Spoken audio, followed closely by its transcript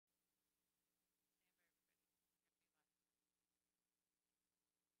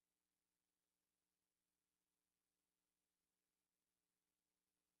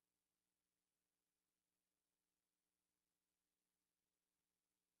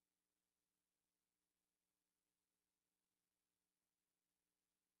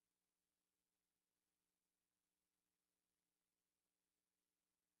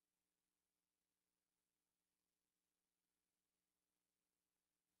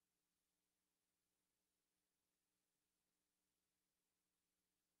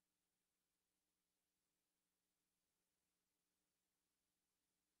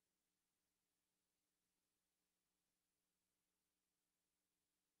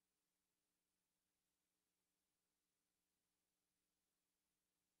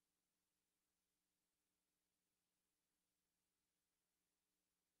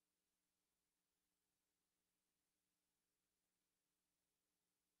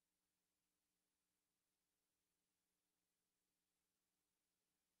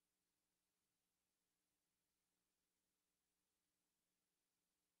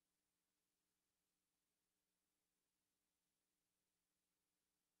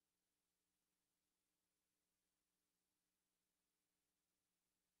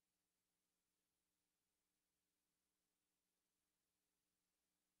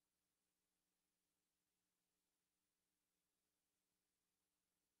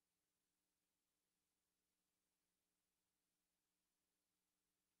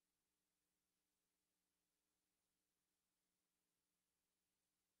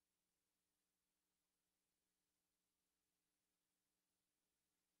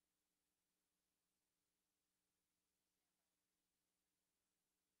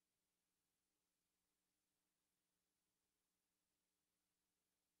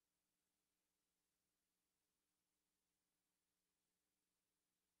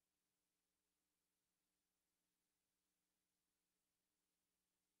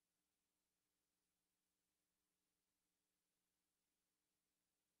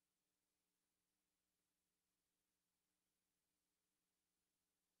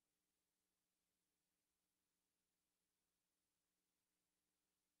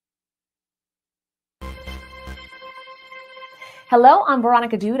Hello, I'm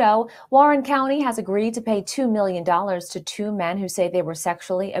Veronica Dudo. Warren County has agreed to pay $2 million to two men who say they were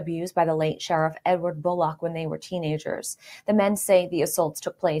sexually abused by the late Sheriff Edward Bullock when they were teenagers. The men say the assaults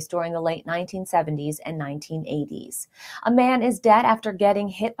took place during the late 1970s and 1980s. A man is dead after getting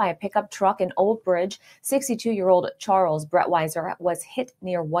hit by a pickup truck in Old Bridge. 62-year-old Charles Brettweiser was hit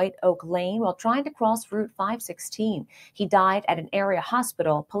near White Oak Lane while trying to cross Route 516. He died at an area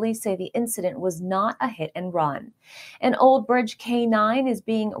hospital. Police say the incident was not a hit and run. An Old Bridge K9 is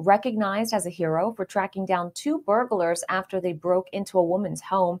being recognized as a hero for tracking down two burglars after they broke into a woman's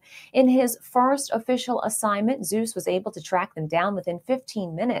home. In his first official assignment, Zeus was able to track them down within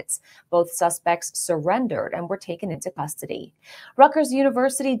 15 minutes. Both suspects surrendered and were taken into custody. Rutgers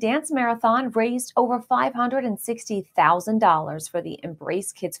University Dance Marathon raised over $560,000 for the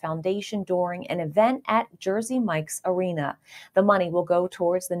Embrace Kids Foundation during an event at Jersey Mike's Arena. The money will go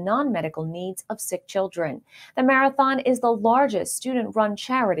towards the non-medical needs of sick children. The marathon is the largest student-run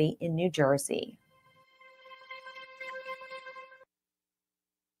charity in New Jersey.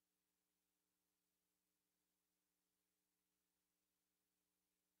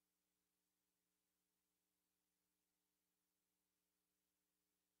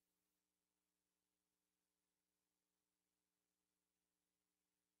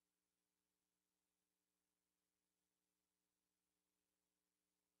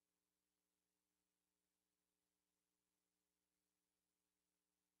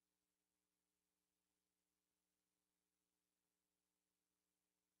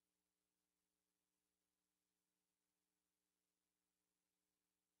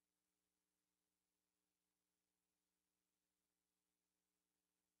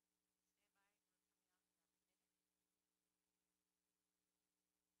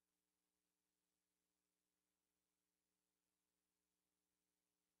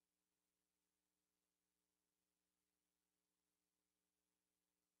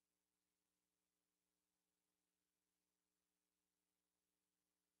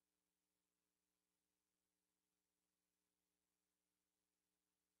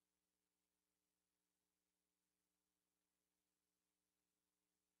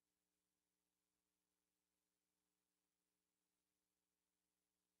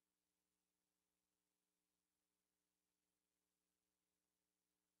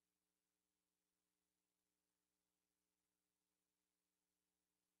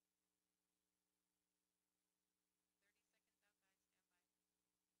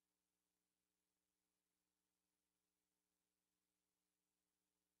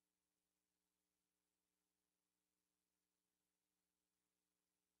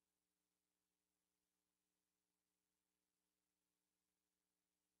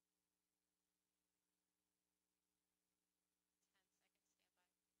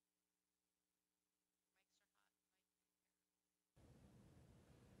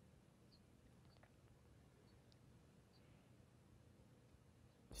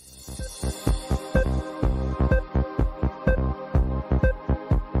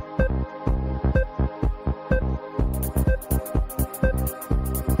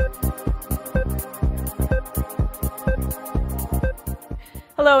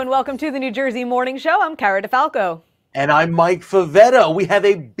 Hello and welcome to the New Jersey Morning Show. I'm Cara Falco. And I'm Mike Favetta. We have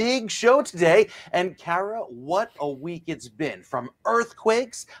a big show today. And Cara, what a week it's been. From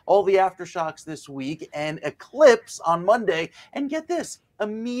earthquakes, all the aftershocks this week, and eclipse on Monday. And get this, a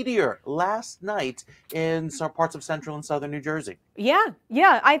meteor last night in some parts of central and southern New Jersey. Yeah.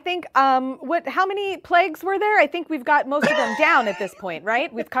 I think, how many plagues were there? I think we've got most of them down at this point,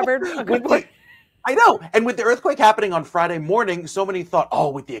 right? We've covered a good one. I know. And with the earthquake happening on Friday morning, so many thought, oh,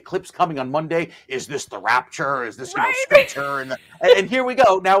 with the eclipse coming on Monday, is this the rapture? Is this, scripture? And here we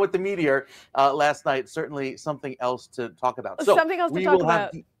go. Now with the meteor last night, certainly something else to talk about. So something else to talk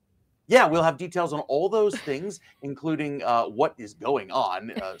about. We'll have details on all those things, including what is going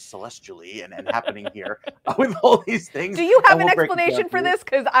on celestially and happening here with all these things. Do you have an explanation for this?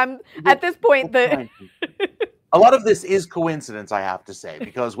 Because I'm at this point, a lot of this is coincidence, I have to say,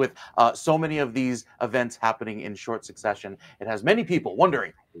 because with so many of these events happening in short succession, it has many people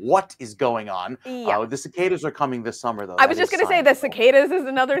wondering what is going on. Yeah. The cicadas are coming this summer, though. I was just going to say the cicadas is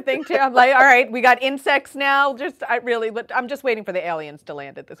another thing, too. I'm like, all right, we got insects now. I'm just waiting for the aliens to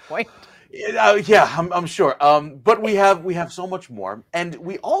land at this point. I'm sure. But we have so much more. And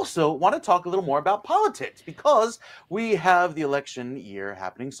we also want to talk a little more about politics because we have the election year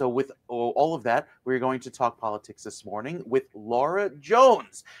happening. So with all of that, we're going to talk politics this morning with Laura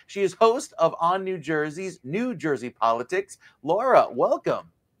Jones. She is host of On New Jersey's New Jersey Politics. Laura, welcome.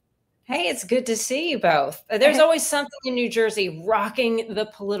 Hey, it's good to see you both. There's always something in New Jersey rocking the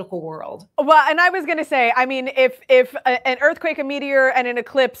political world. Well, and I was going to say, I mean, if an earthquake, a meteor, and an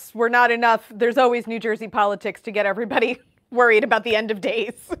eclipse were not enough, there's always New Jersey politics to get everybody worried about the end of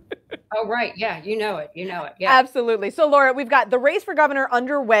days. Oh, right. Yeah, you know it. You know it. Yeah. Absolutely. So, Laura, we've got the race for governor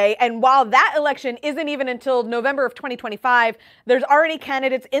underway. And while that election isn't even until November of 2025, there's already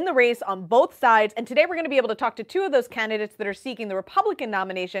candidates in the race on both sides. And today we're going to be able to talk to two of those candidates that are seeking the Republican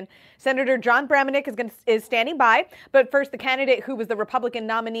nomination. Senator John Bramenick is standing by. But first, the candidate who was the Republican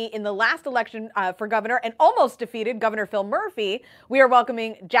nominee in the last election for governor and almost defeated Governor Phil Murphy. We are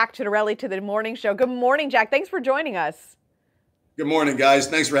welcoming Jack Ciattarelli to the morning show. Good morning, Jack. Thanks for joining us. Good morning, guys.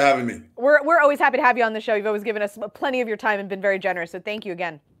 Thanks for having me. We're always happy to have you on the show. You've always given us plenty of your time and been very generous. So thank you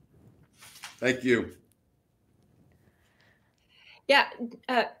again. Thank you. Yeah,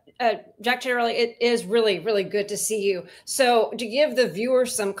 Jack Ciattarelli, it is really, really good to see you. So to give the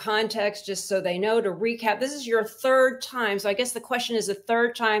viewers some context, just so they know, to recap, this is your third time. So I guess the question is, the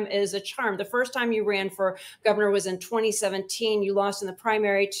third time is a charm. The first time you ran for governor was in 2017. You lost in the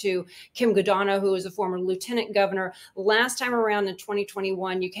primary to Kim Guadagno, who was a former lieutenant governor. Last time around in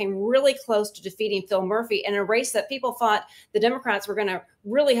 2021, you came really close to defeating Phil Murphy in a race that people thought the Democrats were going to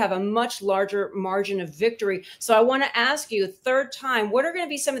really have a much larger margin of victory. So I want to ask you, third time, what are going to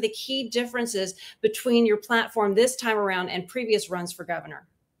be some of the key differences between your platform this time around and previous runs for governor?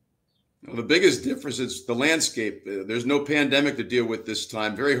 Well, the biggest difference is the landscape. There's no pandemic to deal with this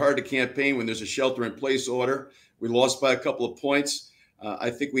time. Very hard to campaign when there's a shelter-in-place order. We lost by a couple of points. I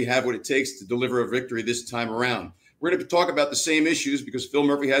think we have what it takes to deliver a victory this time around. We're going to talk about the same issues because Phil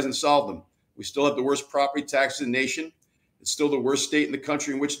Murphy hasn't solved them. We still have the worst property tax in the nation. It's still the worst state in the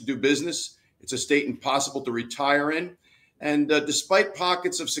country in which to do business. It's a state impossible to retire in. And despite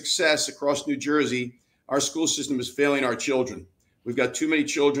pockets of success across New Jersey, our school system is failing our children. We've got too many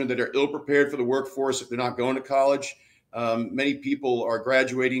children that are ill-prepared for the workforce if they're not going to college. Many people are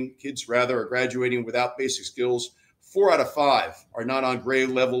graduating, kids rather, are graduating without basic skills. 4 out of 5 are not on grade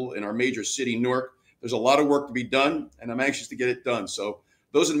level in our major city, Newark. There's a lot of work to be done, and I'm anxious to get it done. So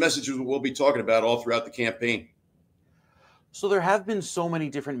those are the messages we'll be talking about all throughout the campaign. So there have been so many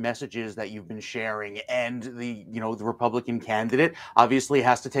different messages that you've been sharing, and the Republican candidate obviously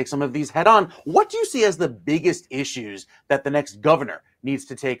has to take some of these head on. What do you see as the biggest issues that the next governor needs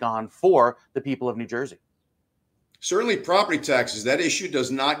to take on for the people of New Jersey? Certainly property taxes. That issue does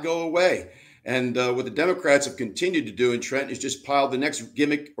not go away. And what the Democrats have continued to do in Trenton is just pile the next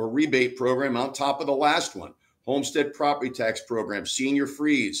gimmick or rebate program on top of the last one. Homestead property tax program, senior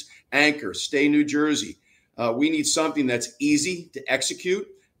freeze, anchor, stay New Jersey. We need something that's easy to execute,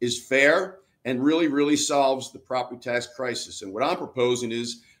 is fair, and really, really solves the property tax crisis. And what I'm proposing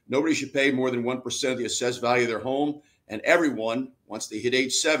is nobody should pay more than 1% of the assessed value of their home. And everyone, once they hit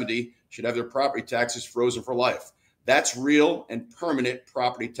age 70, should have their property taxes frozen for life. That's real and permanent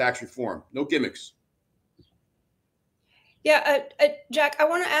property tax reform. No gimmicks. Yeah, Jack, I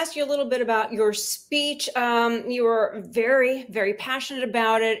want to ask you a little bit about your speech. You were very, very passionate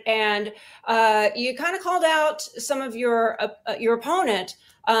about it, and you kind of called out some of your opponent.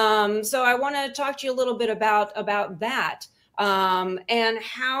 So I want to talk to you a little bit about that and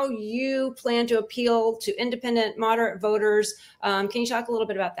how you plan to appeal to independent, moderate voters. Can you talk a little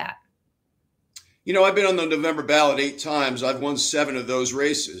bit about that? You know, I've been on the November ballot 8 times. I've won 7 of those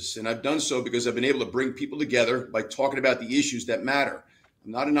races, and I've done so because I've been able to bring people together by talking about the issues that matter.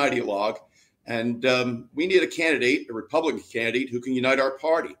 I'm not an ideologue, and we need a candidate, a Republican candidate, who can unite our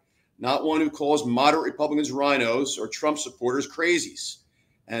party, not one who calls moderate Republicans rhinos or Trump supporters crazies.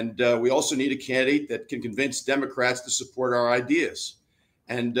 And we also need a candidate that can convince Democrats to support our ideas.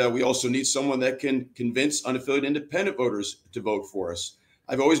 And we also need someone that can convince unaffiliated independent voters to vote for us.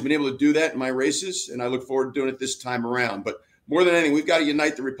 I've always been able to do that in my races, and I look forward to doing it this time around. But more than anything, we've got to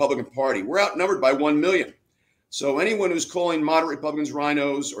unite the Republican Party. We're outnumbered by 1 million. So anyone who's calling moderate Republicans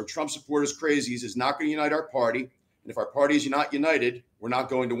rhinos or Trump supporters crazies is not going to unite our party. And if our party is not united, we're not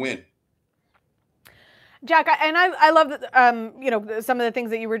going to win. Jack, and I love some of the things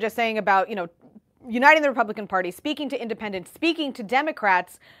that you were just saying about, uniting the Republican Party, speaking to independents, speaking to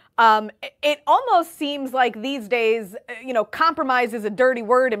Democrats. It almost seems like these days, compromise is a dirty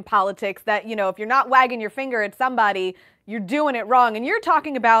word in politics, that, if you're not wagging your finger at somebody, you're doing it wrong. And you're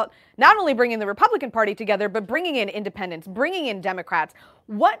talking about not only bringing the Republican Party together, but bringing in independents, bringing in Democrats.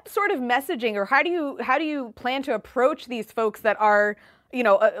 What sort of messaging, or how do you plan to approach these folks that are,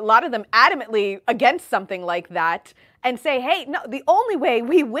 a lot of them adamantly against something like that, and say, hey, no, the only way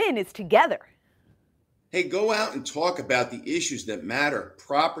we win is together? Hey, go out and talk about the issues that matter.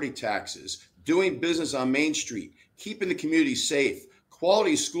 Property taxes, doing business on Main Street, keeping the community safe,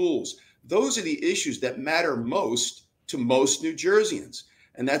 quality schools. Those are the issues that matter most to most New Jerseyans.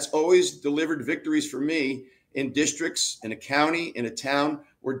 And that's always delivered victories for me in districts, in a county, in a town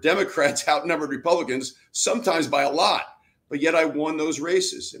where Democrats outnumbered Republicans, sometimes by a lot. But yet I won those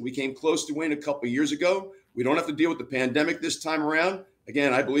races. And we came close to win a couple of years ago. We don't have to deal with the pandemic this time around.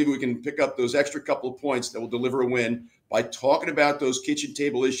 Again, I believe we can pick up those extra couple of points that will deliver a win by talking about those kitchen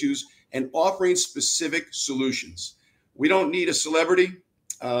table issues and offering specific solutions. We don't need a celebrity.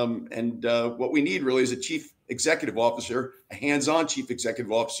 What we need really is a chief executive officer, a hands-on chief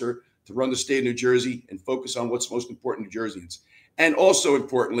executive officer to run the state of New Jersey and focus on what's most important to New Jerseyans. And also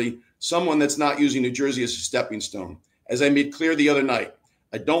importantly, someone that's not using New Jersey as a stepping stone. As I made clear the other night,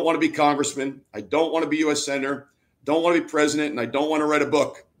 I don't want to be congressman. I don't want to be U.S. senator. Don't want to be president. And I don't want to write a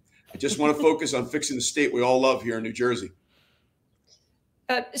book. I just want to focus on fixing the state we all love here in New Jersey.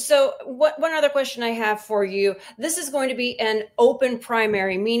 So one other question I have for you. This is going to be an open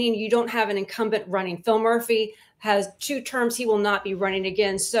primary, meaning you don't have an incumbent running. Phil Murphy has 2 terms. He will not be running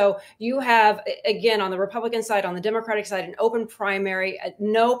again. So you have, again, on the Republican side, on the Democratic side, an open primary,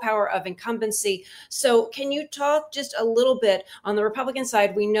 no power of incumbency. So can you talk just a little bit on the Republican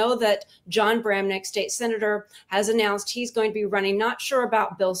side? We know that John Bramnick, state senator, has announced he's going to be running. Not sure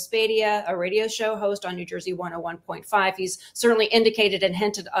about Bill Spadea, a radio show host on New Jersey 101.5. He's certainly indicated and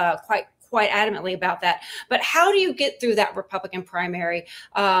hinted quite adamantly about that. But how do you get through that Republican primary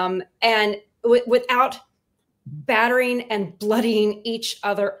and without battering and bloodying each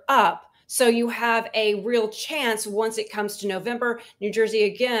other up? So you have a real chance once it comes to November. New Jersey,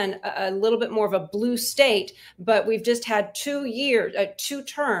 again, a little bit more of a blue state, but we've just had 2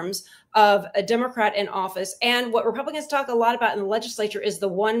 terms of a Democrat in office. And what Republicans talk a lot about in the legislature is a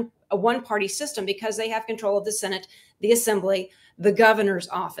one-party system, because they have control of the Senate, the Assembly, the governor's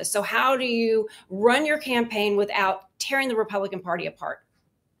office. So how do you run your campaign without tearing the Republican Party apart?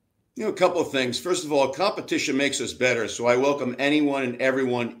 A couple of things. First of all, competition makes us better. So I welcome anyone and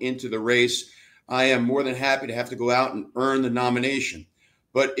everyone into the race. I am more than happy to have to go out and earn the nomination.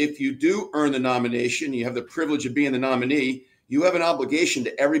 But if you do earn the nomination, you have the privilege of being the nominee, you have an obligation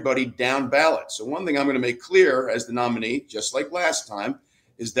to everybody down ballot. So one thing I'm going to make clear as the nominee, just like last time,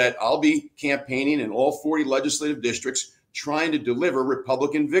 is that I'll be campaigning in all 40 legislative districts trying to deliver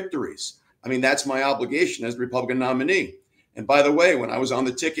Republican victories. I mean, that's my obligation as the Republican nominee. And by the way, when I was on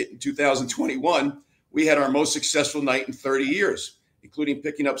the ticket in 2021, we had our most successful night in 30 years, including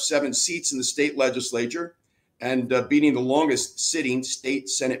picking up 7 seats in the state legislature and beating the longest sitting state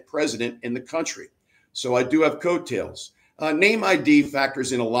Senate president in the country. So I do have coattails. Name ID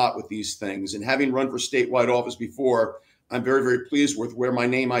factors in a lot with these things. And having run for statewide office before, I'm very, very pleased with where my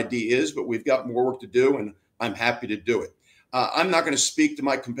name ID is, but we've got more work to do, and I'm happy to do it. I'm not going to speak to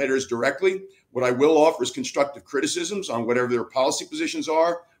my competitors directly. What I will offer is constructive criticisms on whatever their policy positions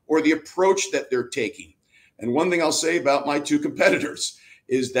are or the approach that they're taking. And one thing I'll say about my 2 competitors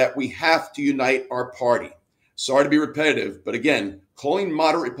is that we have to unite our party. Sorry to be repetitive, but again, calling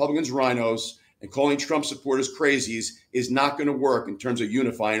moderate Republicans rhinos and calling Trump supporters crazies is not going to work in terms of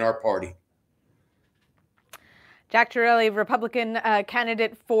unifying our party. Jack Chiarelli, Republican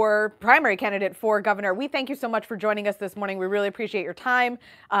primary candidate for governor. We thank you so much for joining us this morning. We really appreciate your time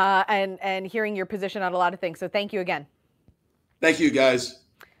and hearing your position on a lot of things. So thank you again. Thank you, guys.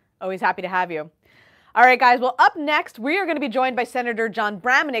 Always happy to have you. All right, guys. Well, up next, we are going to be joined by Senator John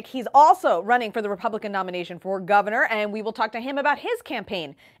Bramnick. He's also running for the Republican nomination for governor, and we will talk to him about his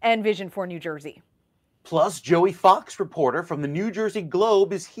campaign and vision for New Jersey. Plus, Joey Fox, reporter from the New Jersey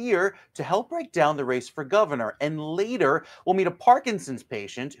Globe, is here to help break down the race for governor. And later, we'll meet a Parkinson's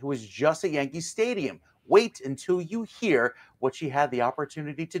patient who was just at Yankee Stadium. Wait until you hear what she had the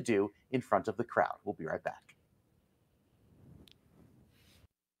opportunity to do in front of the crowd. We'll be right back.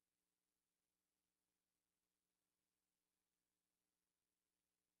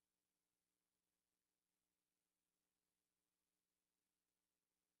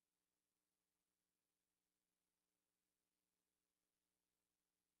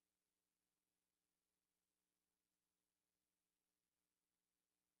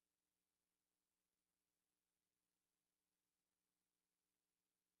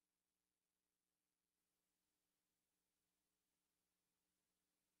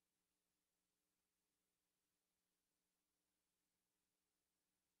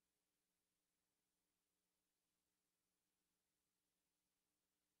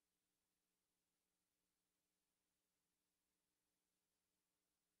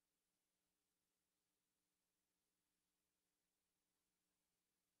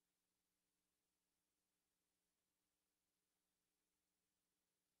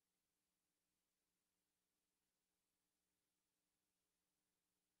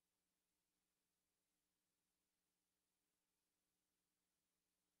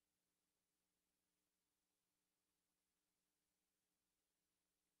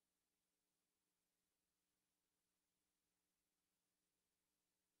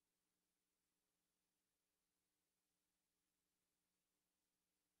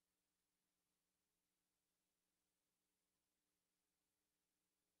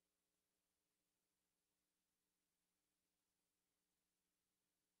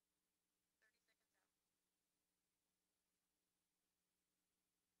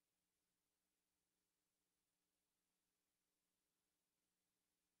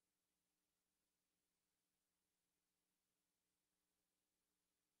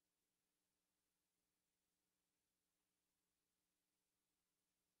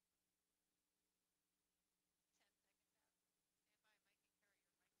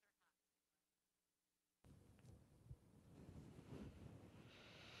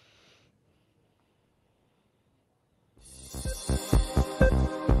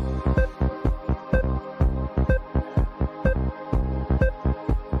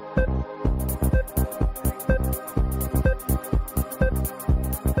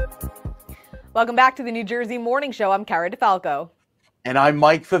 Welcome back to the New Jersey Morning Show. I'm Cara DeFalco. And I'm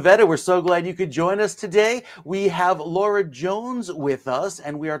Mike Favetta. We're so glad you could join us today. We have Laura Jones with us,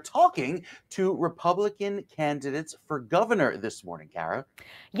 and we are talking to Republican candidates for governor this morning, Cara.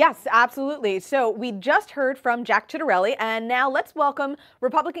 Yes, absolutely. So we just heard from Jack Ciattarelli, and now let's welcome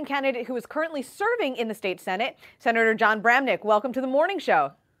Republican candidate who is currently serving in the state Senate, Senator John Bramnick. Welcome to the Morning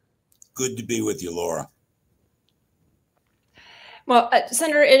Show. Good to be with you, Laura. Well,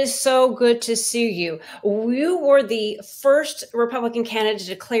 Senator, it is so good to see you. You were the first Republican candidate to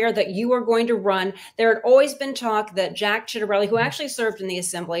declare that you were going to run. There had always been talk that Jack Ciattarelli, who actually served in the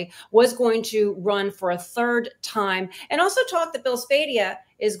Assembly, was going to run for a third time, and also talk that Bill Spadea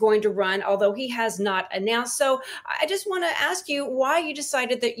is going to run, although he has not announced. So I just want to ask you why you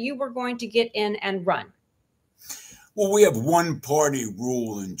decided that you were going to get in and run. Well, we have one party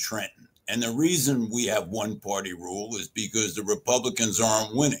rule in Trenton. And the reason we have one party rule is because the Republicans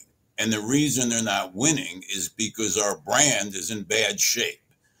aren't winning. And the reason they're not winning is because our brand is in bad shape.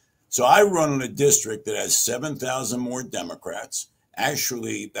 So I run in a district that has 7,000 more Democrats.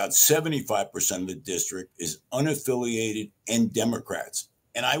 Actually, about 75% of the district is unaffiliated and Democrats.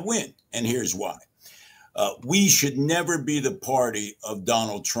 And I win. And here's why. We should never be the party of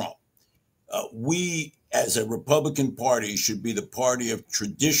Donald Trump. We, as a Republican Party, should be the party of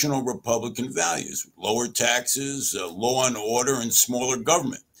traditional Republican values, lower taxes, law and order, and smaller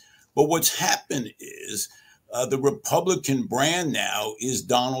government. But what's happened is the Republican brand now is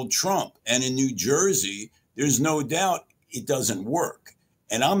Donald Trump. And in New Jersey, there's no doubt it doesn't work.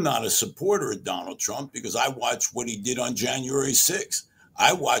 And I'm not a supporter of Donald Trump because I watched what he did on January 6th.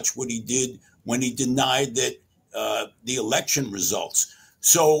 I watched what he did when he denied that the election results.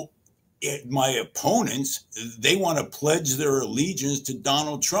 So my opponents, they want to pledge their allegiance to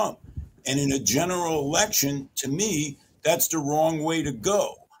Donald Trump. And in a general election, to me, that's the wrong way to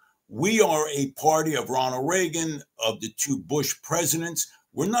go. We are a party of Ronald Reagan, of the two Bush presidents.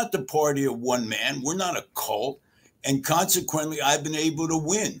 We're not the party of one man. We're not a cult. And consequently, I've been able to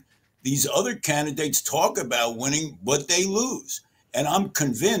win. These other candidates talk about winning, but they lose. And I'm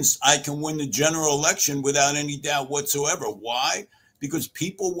convinced I can win the general election without any doubt whatsoever. Why? Because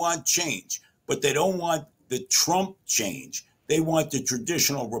people want change, but they don't want the Trump change. They want the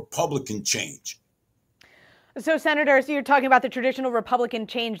traditional Republican change. So, Senator, so you're talking about the traditional Republican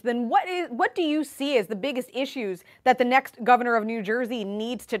change. Then what do you see as the biggest issues that the next governor of New Jersey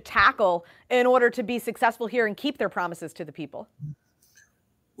needs to tackle in order to be successful here and keep their promises to the people?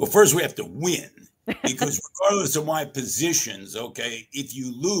 Well, first we have to win, because regardless of my positions, okay, if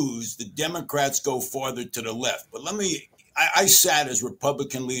you lose, the Democrats go farther to the left. But I sat as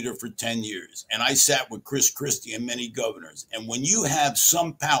Republican leader for 10 years, and I sat with Chris Christie and many governors. And when you have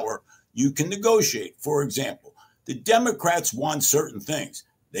some power, you can negotiate. For example, the Democrats want certain things.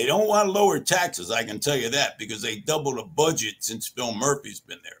 They don't want lower taxes, I can tell you that, because they doubled the budget since Bill Murphy's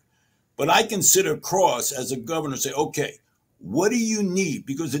been there. But I can sit across as a governor and say, okay, what do you need?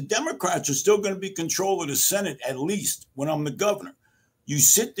 Because the Democrats are still going to be in control of the Senate, at least when I'm the governor. You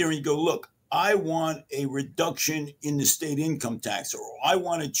sit there and you go, look, I want a reduction in the state income tax, or I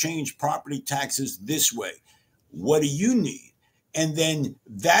want to change property taxes this way. What do you need? And then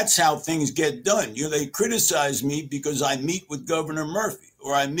that's how things get done. You know, they criticize me because I meet with Governor Murphy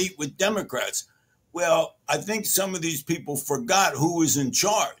or I meet with Democrats. Well, I think some of these people forgot who was in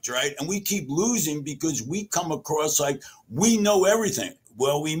charge, right? And we keep losing because we come across like we know everything.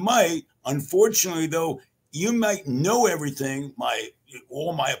 Well, we might. Unfortunately, though, you might know everything,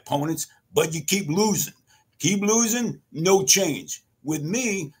 all my opponents, but you keep losing. Keep losing, no change. With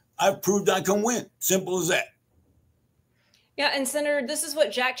me, I've proved I can win. Simple as that. Yeah, and Senator, this is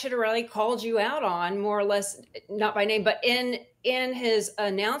what Jack Ciattarelli called you out on, more or less, not by name, but in his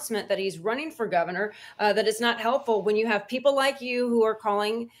announcement that he's running for governor, that it's not helpful when you have people like you who are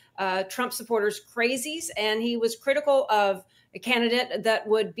calling Trump supporters crazies. And he was critical of a candidate that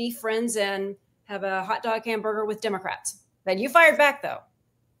would be friends and have a hot dog hamburger with Democrats. Then you fired back, though.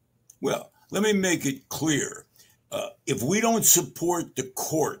 Well, let me make it clear. If we don't support the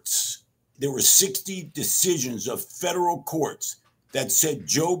courts, there were 60 decisions of federal courts that said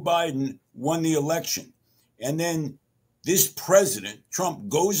Joe Biden won the election. And then this president, Trump,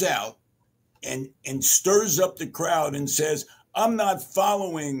 goes out and stirs up the crowd and says, I'm not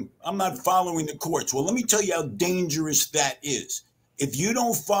following the courts. Well, let me tell you how dangerous that is. If you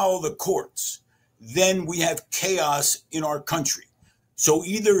don't follow the courts, then we have chaos in our country. So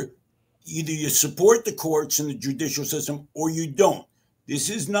either you support the courts and the judicial system or you don't. This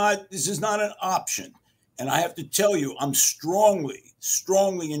is not an option. And I have to tell you, I'm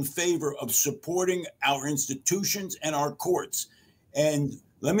strongly in favor of supporting our institutions and our courts. And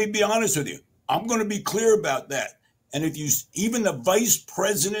let me be honest with you. I'm going to be clear about that. And if you, even the Vice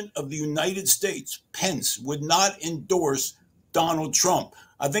President of the United States, Pence, would not endorse Donald Trump.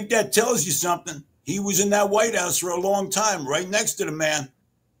 I think that tells you something. He was in that White House for a long time, right next to the man.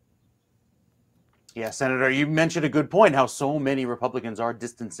 Yeah, Senator, you mentioned a good point, how so many Republicans are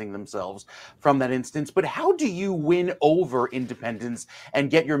distancing themselves from that instance. But how do you win over independents and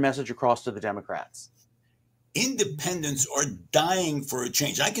get your message across to the Democrats? Independents are dying for a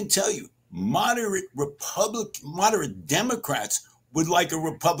change. I can tell you, moderate Democrats would like a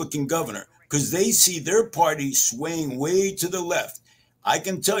Republican governor because they see their party swaying way to the left. I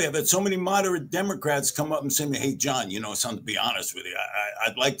can tell you, I've had so many moderate Democrats come up and say to me, hey, John, something, to be honest with you,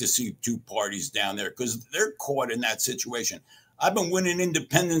 I'd like to see two parties down there because they're caught in that situation. I've been winning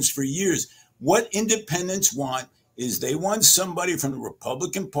independents for years. What independents want is they want somebody from the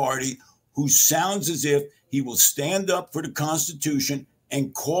Republican Party who sounds as if he will stand up for the Constitution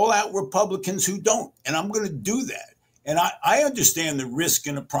and call out Republicans who don't. And I'm going to do that. And I understand the risk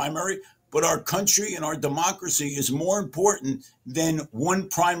in a primary, but our country and our democracy is more important than one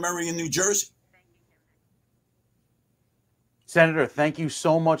primary in New Jersey. Senator, thank you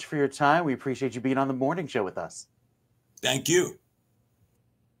so much for your time. We appreciate you being on the morning show with us. Thank you.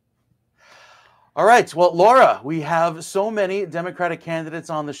 All right. Well, Laura, we have so many Democratic candidates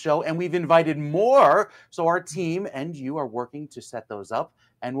on the show, and we've invited more. So our team and you are working to set those up,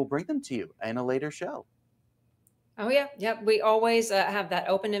 and we'll bring them to you in a later show. Oh, yeah. Yep. We always have that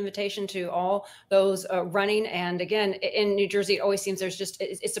open invitation to all those running. And again, in New Jersey, it always seems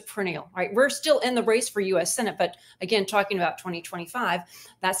it's a perennial, right? We're still in the race for U.S. Senate. But again, talking about 2025,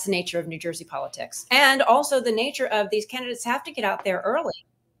 that's the nature of New Jersey politics. And also the nature of these candidates have to get out there early.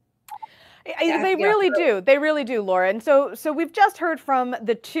 They really do. They really do, Laura. And so we've just heard from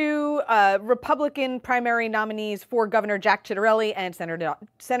the two Republican primary nominees for Governor Jack Ciattarelli and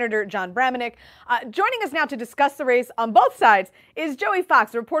Senator John Bramnick. Joining us now to discuss the race on both sides is Joey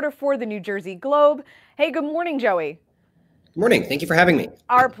Fox, a reporter for the New Jersey Globe. Hey, good morning, Joey. Good morning. Thank you for having me.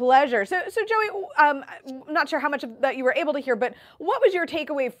 Our pleasure. So Joey, I'm not sure how much of that you were able to hear, but what was your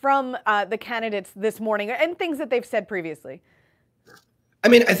takeaway from the candidates this morning and things that they've said previously? I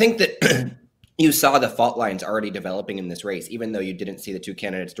mean, I think that you saw the fault lines already developing in this race, even though you didn't see the two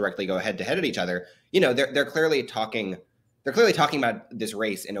candidates directly go head to head at each other. They're clearly talking about this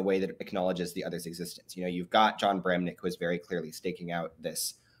race in a way that acknowledges the other's existence. You've got John Bramnick, who is very clearly staking out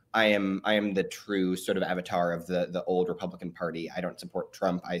this. I am the true sort of avatar of the old Republican Party. I don't support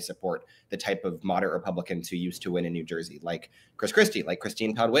Trump. I support the type of moderate Republicans who used to win in New Jersey, like Chris Christie, like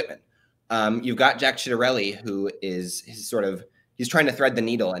Christine Todd Whitman. You've got Jack Ciattarelli, who is he's trying to thread the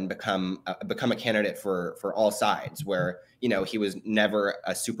needle and become a candidate for all sides, where, he was never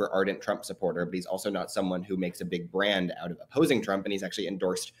a super ardent Trump supporter, but he's also not someone who makes a big brand out of opposing Trump. And he's actually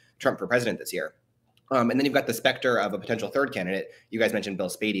endorsed Trump for president this year. And then you've got the specter of a potential third candidate. You guys mentioned Bill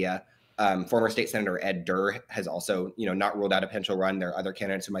Spadea. Former state senator Ed Durr has also, not ruled out a potential run. There are other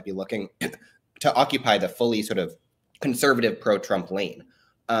candidates who might be looking to occupy the fully sort of conservative pro-Trump lane.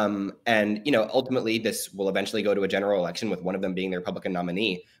 Ultimately, this will eventually go to a general election with one of them being the Republican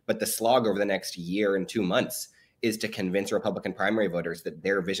nominee. But the slog over the next year and 2 months is to convince Republican primary voters that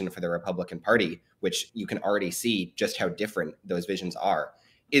their vision for the Republican Party, which you can already see just how different those visions are,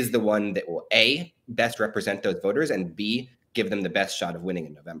 is the one that will A, best represent those voters, and B, give them the best shot of winning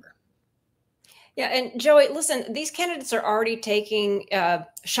in November. Yeah. And Joey, listen, these candidates are already taking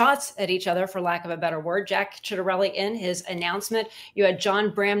shots at each other, for lack of a better word. Jack Ciattarelli, in his announcement, you had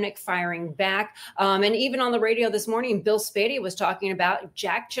John Bramnick firing back. And even on the radio this morning, Bill Spadea was talking about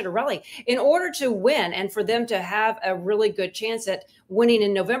Jack Ciattarelli. In order to win and for them to have a really good chance at winning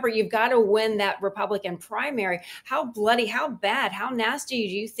in November, you've got to win that Republican primary. How bloody, how bad, how nasty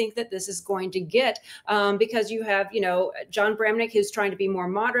do you think that this is going to get? Because you have, John Bramnick, who's trying to be more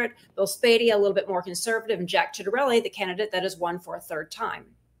moderate, Bill Spadea, a little bit more conservative, and Jack Ciattarelli, the candidate that has won for a third time.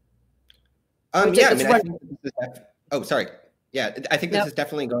 I think this is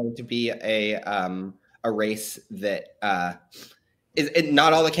definitely going to be a race that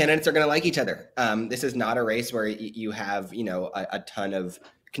not all the candidates are going to like each other. This is not a race where you have, a ton of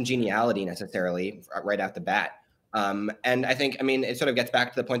congeniality necessarily right out the bat. And I think, it sort of gets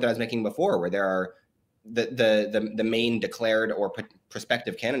back to the point that I was making before, where there are the main declared or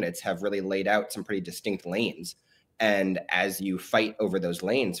prospective candidates have really laid out some pretty distinct lanes. And as you fight over those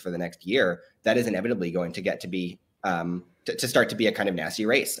lanes for the next year, that is inevitably going to get to be to start to be a kind of nasty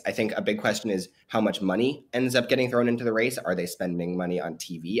race. I think a big question is how much money ends up getting thrown into the race. Are they spending money on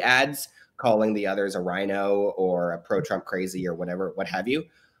TV ads, calling the others a rhino or a pro-Trump crazy or whatever, what have you?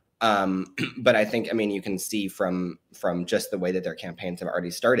 But I think, I mean, you can see from just the way that their campaigns have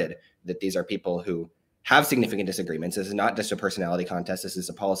already started that these are people who have significant disagreements. This is not just a personality contest. This is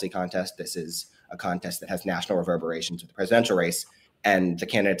a policy contest. This is a contest that has national reverberations with the presidential race. And the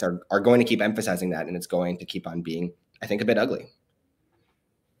candidates are going to keep emphasizing that, and it's going to keep on being, I think, a bit ugly.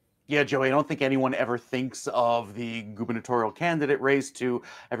 Yeah, Joey, I don't think anyone ever thinks of the gubernatorial candidate race to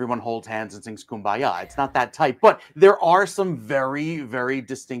everyone holds hands and sings Kumbaya. It's not that type, but there are some very, very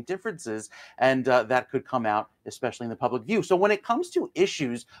distinct differences, and that could come out, especially in the public view. So when it comes to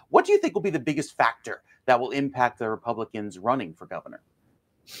issues, what do you think will be the biggest factor that will impact the Republicans running for governor?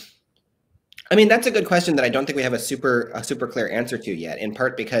 I mean, that's a good question that I don't think we have a super clear answer to yet, in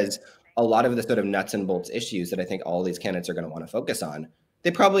part because a lot of the sort of nuts and bolts issues that I think all these candidates are going to want to focus on, they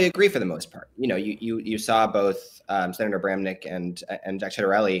probably agree for the most part. You know, you saw both Senator Bramnick and Jack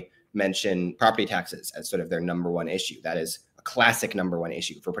Ciattarelli mention property taxes as sort of their number one issue. That is a classic number one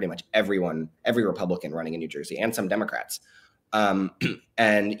issue for pretty much every Republican running in New Jersey, and some Democrats.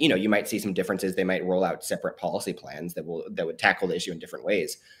 And you know, you might see some differences. They might roll out separate policy plans that would tackle the issue in different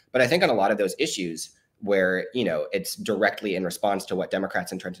ways. But I think on a lot of those issues where, you know, it's directly in response to what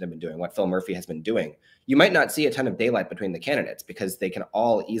Democrats in Trenton have been doing, what Phil Murphy has been doing, you might not see a ton of daylight between the candidates because they can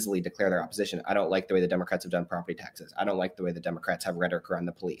all easily declare their opposition. I don't like the way the Democrats have done property taxes. I don't like the way the Democrats have rhetoric around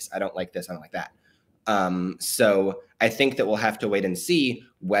the police. I don't like this. I don't like that. So I think that we'll have to wait and see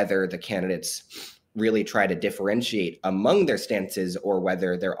whether the candidates really try to differentiate among their stances or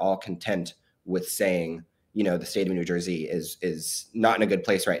whether they're all content with saying, you know, the state of New Jersey is not in a good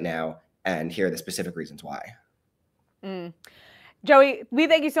place right now, and here are the specific reasons why. Joey, we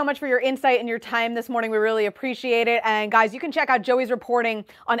thank you so much for your insight and your time this morning. We really appreciate it. And guys, you can check out Joey's reporting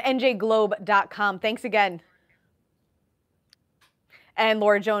on njglobe.com. Thanks again. And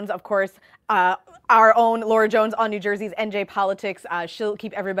Laura Jones, of course, our own Laura Jones on New Jersey's NJ Politics. She'll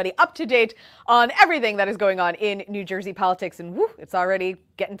keep everybody up to date on everything that is going on in New Jersey politics. And woo, it's already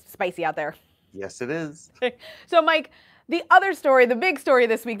getting spicy out there. Yes, it is. So, Mike, the other story, the big story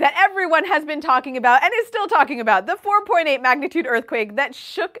this week that everyone has been talking about and is still talking about, the 4.8 magnitude earthquake that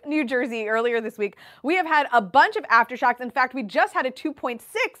shook New Jersey earlier this week. We have had a bunch of aftershocks. In fact, we just had a 2.6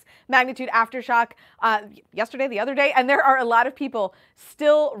 magnitude aftershock yesterday, the other day, and there are a lot of people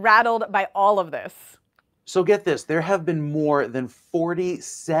still rattled by all of this. So get this, there have been more than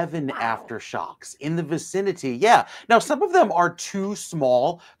 47 aftershocks in the vicinity. Yeah. Now, some of them are too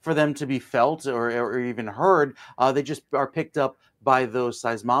small for them to be felt or even heard. They just are picked up by those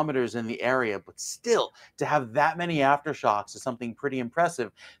seismometers in the area. But still, to have that many aftershocks is something pretty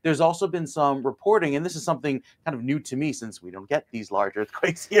impressive. There's also been some reporting, and this is something kind of new to me since we don't get these large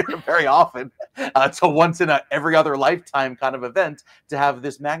earthquakes here very often. It's a once in a every other lifetime kind of event to have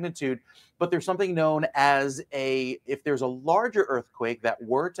this magnitude. But there's something known as if there's a larger earthquake that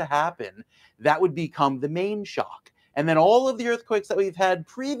were to happen, that would become the main shock. And then all of the earthquakes that we've had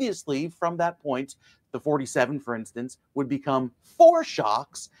previously from that point, the 47, for instance, would become 4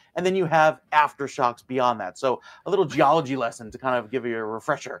 shocks. And then you have aftershocks beyond that. So a little geology lesson to kind of give you a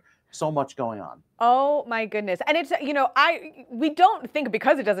refresher. So much going on. Oh my goodness. And it's, you know, we don't think,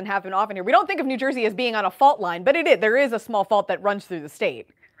 because it doesn't happen often here, we don't think of New Jersey as being on a fault line, but there is a small fault that runs through the state.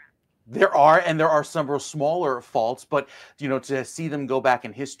 There are several smaller faults, but, you know, to see them go back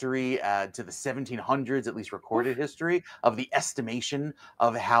in history to the 1700s, at least recorded history of the estimation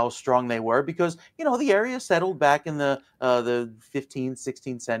of how strong they were, because, you know, the area settled back in the 15th,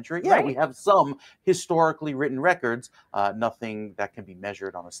 16th century. Yeah, right. We have some historically written records, nothing that can be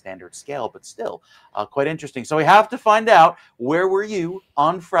measured on a standard scale, but still quite interesting. So we have to find out, where were you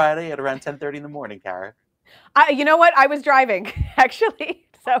on Friday at around 10:30 in the morning, Cara? You know what? I was driving, actually.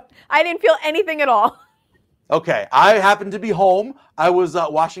 So I didn't feel anything at all. Okay, I happened to be home. I was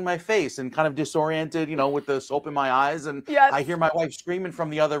washing my face and kind of disoriented, you know, with the soap in my eyes. And yes. I hear my wife screaming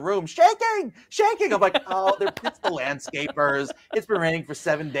from the other room, shaking, shaking. I'm like, oh, it's the landscapers. It's been raining for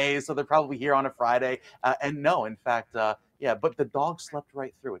 7 days, so they're probably here on a Friday. And no, in fact, yeah, but the dog slept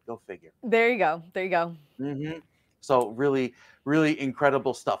right through it. Go figure. There you go. There you go. Mm-hmm. So really, really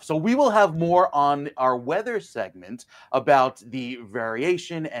incredible stuff. So we will have more on our weather segment about the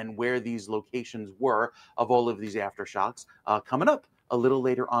variation and where these locations were of all of these aftershocks coming up a little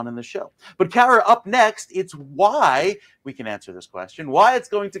later on in the show. But Cara, up next, it's why we can answer this question, why it's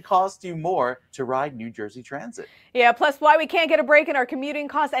going to cost you more to ride New Jersey Transit. Yeah, plus why we can't get a break in our commuting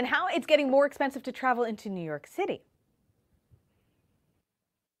costs and how it's getting more expensive to travel into New York City.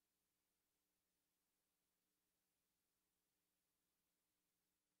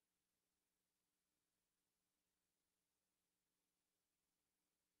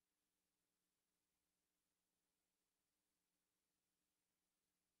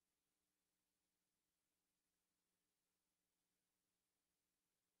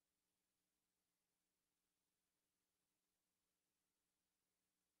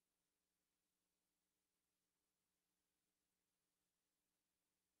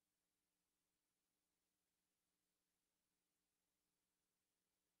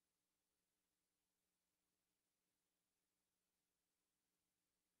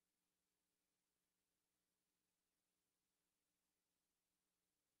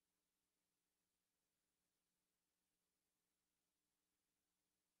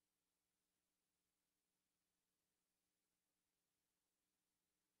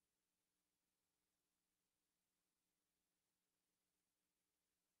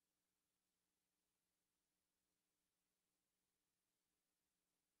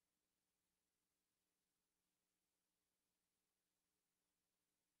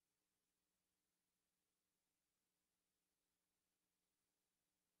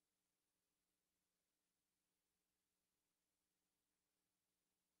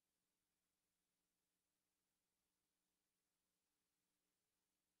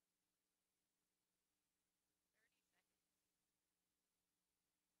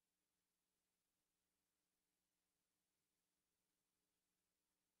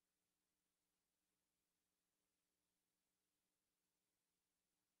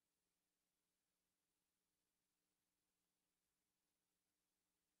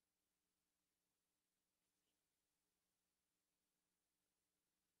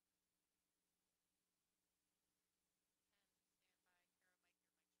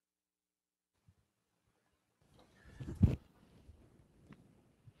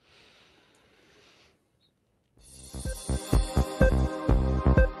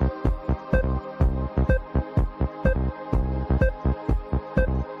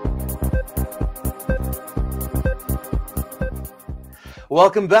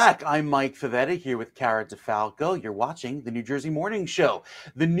 Welcome back. I'm Mike Favetta here with Cara Falco. You're watching the New Jersey Morning Show.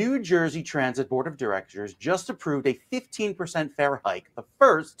 The New Jersey Transit Board of Directors just approved a 15% fare hike, the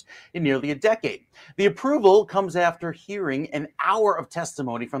first in nearly a decade. The approval comes after hearing an hour of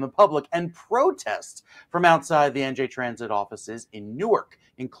testimony from the public and protests from outside the ONNJ Transit offices in Newark,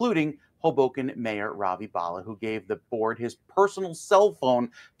 including Hoboken Mayor Ravi Bala, who gave the board his personal cell phone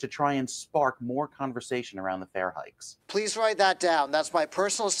to try and spark more conversation around the fare hikes. Please write that down. That's my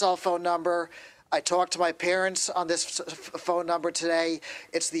personal cell phone number. I talked to my parents on this phone number today.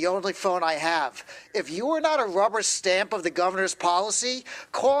 It's the only phone I have. If you are not a rubber stamp of the governor's policy,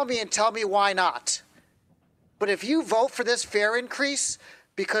 call me and tell me why not. But if you vote for this fare increase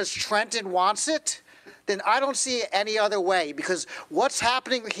because Trenton wants it, then I don't see it any other way, because what's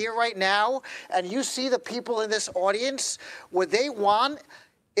happening here right now, and you see the people in this audience, what they want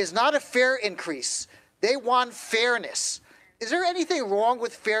is not a fare increase. They want fairness. Is there anything wrong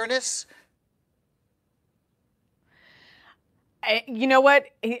with fairness? You know what?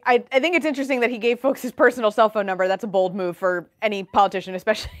 I think it's interesting that he gave folks his personal cell phone number. That's a bold move for any politician,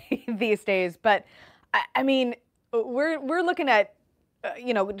 especially these days. But I mean, we're looking at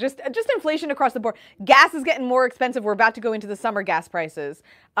just inflation across the board. Gas is getting more expensive. We're about to go into the summer gas prices.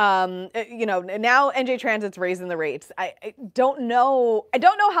 Now ONNJ Transit's raising the rates. I don't know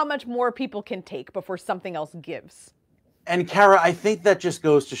how much more people can take before something else gives. And Cara, I think that just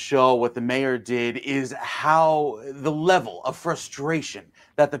goes to show what the mayor did is how the level of frustration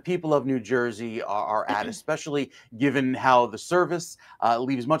that the people of New Jersey are at, especially given how the service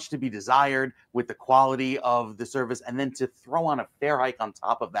leaves much to be desired with the quality of the service. And then to throw on a fare hike on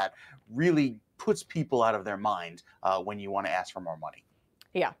top of that really puts people out of their mind when you want to ask for more money.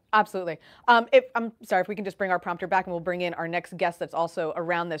 Yeah, absolutely. I'm sorry, if we can just bring our prompter back and we'll bring in our next guest that's also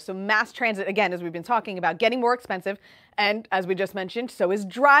around this. So mass transit, again, as we've been talking about, getting more expensive. And as we just mentioned, so is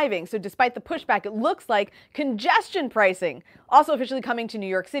driving. So despite the pushback, it looks like congestion pricing also officially coming to New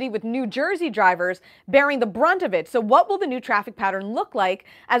York City, with New Jersey drivers bearing the brunt of it. So what will the new traffic pattern look like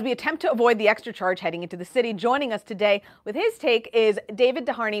as we attempt to avoid the extra charge heading into the city? Joining us today with his take is David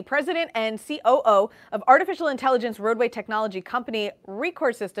DeHarney, President and COO of artificial intelligence roadway technology company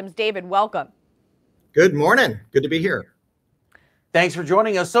Recourse Systems. David, welcome. Good morning. Good to be here. Thanks for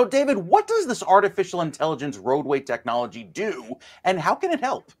joining us. So, David, what does this artificial intelligence roadway technology do, and how can it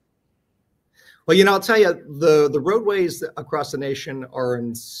help? Well, I'll tell you, the roadways across the nation are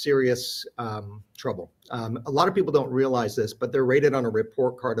in serious trouble. A lot of people don't realize this, but they're rated on a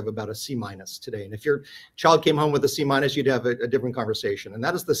report card of about a C- today. And if your child came home with a C-, you'd have a different conversation. And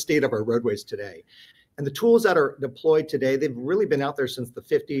that is the state of our roadways today. And the tools that are deployed today, they've really been out there since the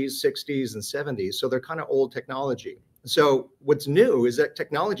 50s, 60s, and 70s. So they're kind of old technology. So what's new is that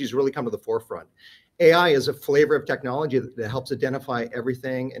technology has really come to the forefront. AI is a flavor of technology that helps identify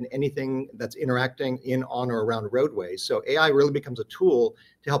everything and anything that's interacting in, on, or around roadways. So AI really becomes a tool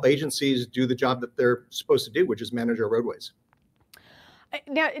to help agencies do the job that they're supposed to do, which is manage our roadways.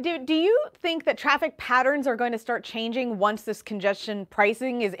 Now, do you think that traffic patterns are going to start changing once this congestion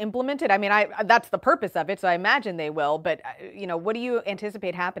pricing is implemented? I mean, that's the purpose of it, so I imagine they will. But, what do you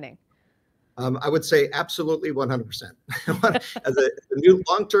anticipate happening? I would say absolutely 100%. As a new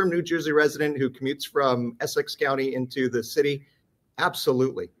long-term New Jersey resident who commutes from Essex County into the city,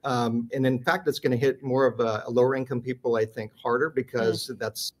 absolutely. And in fact, it's going to hit more of a lower income people, I think, harder, because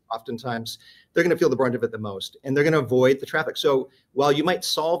that's oftentimes they're going to feel the brunt of it the most, and they're going to avoid the traffic. So while you might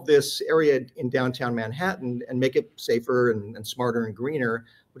solve this area in downtown Manhattan and make it safer and smarter and greener,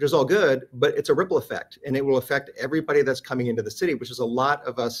 which is all good, but it's a ripple effect, and it will affect everybody that's coming into the city, which is a lot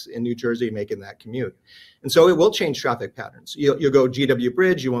of us in New Jersey making that commute. And so it will change traffic patterns. You'll go GW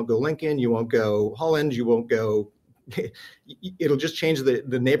Bridge, you won't go Lincoln, you won't go Holland, you won't go, it'll just change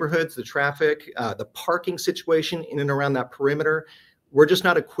the neighborhoods, the traffic, the parking situation in and around that perimeter. We're just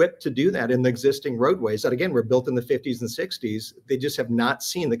not equipped to do that in the existing roadways that, again, were built in the 50s and 60s. They just have not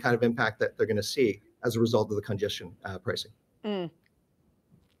seen the kind of impact that they're going to see as a result of the congestion pricing.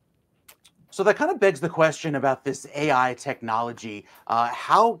 So that kind of begs the question about this AI technology.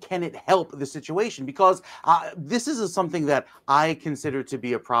 How can it help the situation? Because this is something that I consider to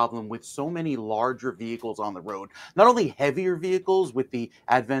be a problem with so many larger vehicles on the road. Not only heavier vehicles with the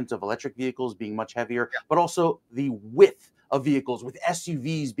advent of electric vehicles being much heavier, but also the width of vehicles, with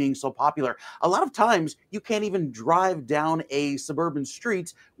SUVs being so popular. A lot of times you can't even drive down a suburban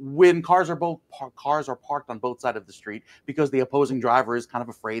street when cars are parked on both sides of the street, because the opposing driver is kind of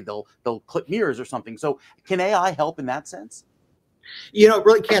afraid they'll clip mirrors or something. So can AI help in that sense? It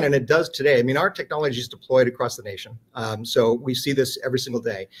really can, and it does today. I mean, our technology is deployed across the nation. So we see this every single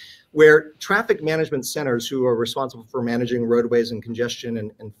day, where traffic management centers who are responsible for managing roadways and congestion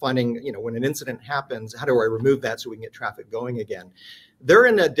and finding, when an incident happens, how do I remove that so we can get traffic going again? They're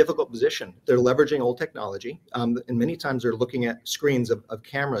in a difficult position. They're leveraging old technology, and many times they're looking at screens of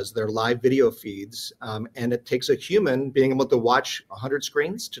cameras, their live video feeds, and it takes a human being able to watch 100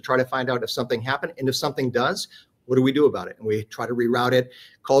 screens to try to find out if something happened, and if something does, what do we do about it? And we try to reroute it,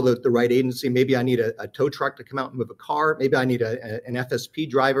 call the right agency. Maybe I need a tow truck to come out and move a car. Maybe I need an FSP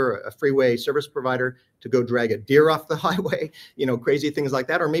driver, a freeway service provider to go drag a deer off the highway, crazy things like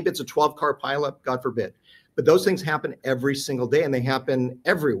that. Or maybe it's a 12-car pileup, God forbid. But those things happen every single day, and they happen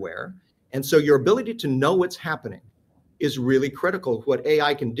everywhere. And so your ability to know what's happening is really critical. What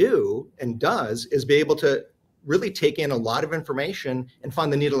AI can do and does is be able to really take in a lot of information and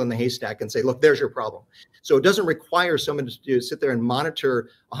find the needle in the haystack and say, look, there's your problem. So it doesn't require someone to sit there and monitor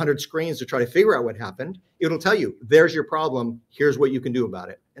 100 screens to try to figure out what happened. It'll tell you, there's your problem. Here's what you can do about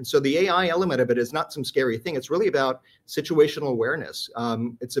it. And so the AI element of it is not some scary thing. It's really about situational awareness.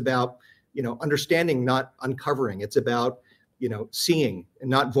 It's about, understanding, not uncovering. It's about, seeing and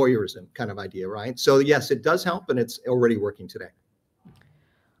not voyeurism kind of idea, right? So yes, it does help, and it's already working today.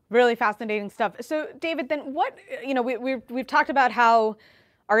 Really fascinating stuff. So, David, then what, we've talked about how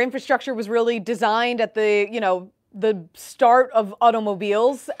our infrastructure was really designed at the start of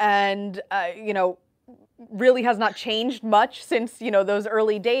automobiles and, really has not changed much since, those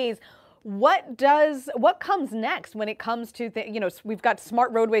early days. What comes next when it comes to, we've got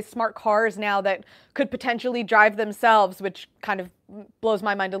smart roadways, smart cars now that could potentially drive themselves, which kind of blows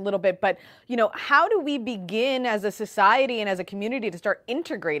my mind a little bit. But, how do we begin as a society and as a community to start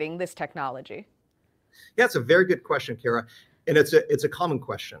integrating this technology? Yeah, it's a very good question, Cara. And it's a common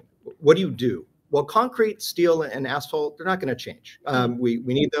question. What do you do? Well, concrete, steel, and asphalt, they're not going to change. We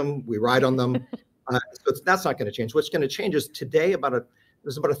need them. We ride on them. So that's not going to change. What's going to change is today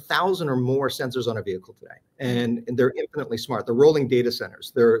there's about 1,000 or more sensors on a vehicle today, and they're infinitely smart. They're rolling data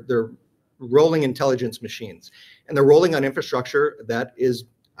centers. They're rolling intelligence machines, and they're rolling on infrastructure that is,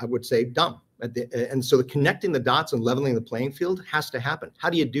 I would say, dumb. And so connecting the dots and leveling the playing field has to happen. How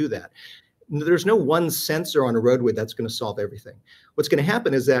do you do that? There's no one sensor on a roadway that's going to solve everything. What's going to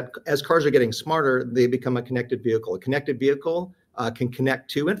happen is that as cars are getting smarter, they become a connected vehicle. A connected vehicle can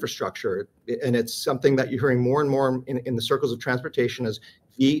connect to infrastructure. And it's something that you're hearing more and more in the circles of transportation as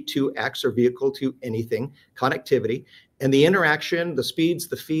V2X, or vehicle to anything connectivity. And the interaction, the speeds,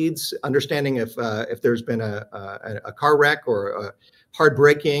 the feeds, understanding if there's been a car wreck or hard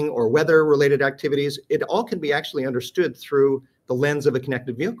braking or weather-related activities, it all can be actually understood through the lens of a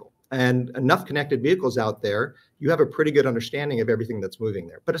connected vehicle. And enough connected vehicles out there, you have a pretty good understanding of everything that's moving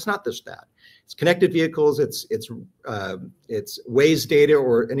there. But it's not just that. It's connected vehicles. It's Waze data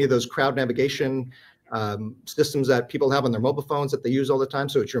or any of those crowd navigation systems that people have on their mobile phones that they use all the time.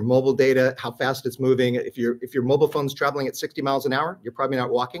 So it's your mobile data, how fast it's moving. If your mobile phone's traveling at 60 miles an hour, you're probably not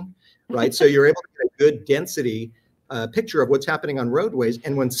walking, right? So you're able to get a good density picture of what's happening on roadways.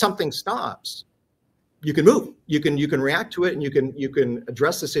 And when something stops, you can move, you can react to it, and you can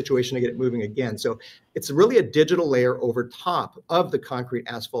address the situation to get it moving again. So it's really a digital layer over top of the concrete,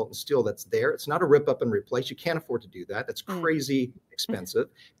 asphalt, and steel that's there. It's not a rip up and replace. You can't afford to do that. That's crazy expensive.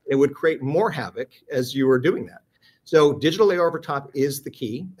 It would create more havoc as you are doing that. So digital layer over top is the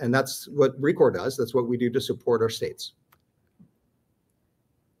key, and that's what Recor does. That's what we do to support our states.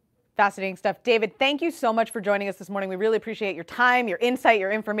 Fascinating stuff. David, thank you so much for joining us this morning. We really appreciate your time, your insight,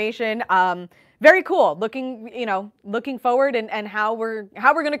 your information. Very cool. Looking forward and how we're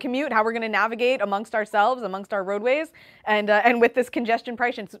going to commute, how we're going to navigate amongst ourselves, amongst our roadways, and with this congestion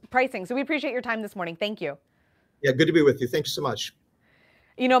pricing. So we appreciate your time this morning. Thank you. Yeah, good to be with you. Thank you so much.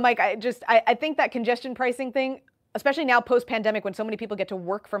 Mike, I think that congestion pricing thing, especially now post-pandemic when so many people get to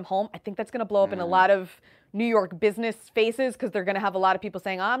work from home, I think that's going to blow up in a lot of New York business faces, because they're going to have a lot of people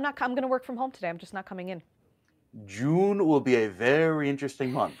saying, I'm going to work from home today. I'm just not coming in. June will be a very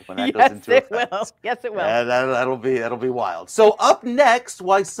interesting month when that goes into effect. Will. Yes, it will. That'll be wild. So up next,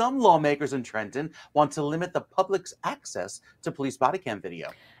 why some lawmakers in Trenton want to limit the public's access to police body cam video.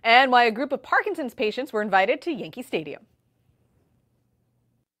 And why a group of Parkinson's patients were invited to Yankee Stadium.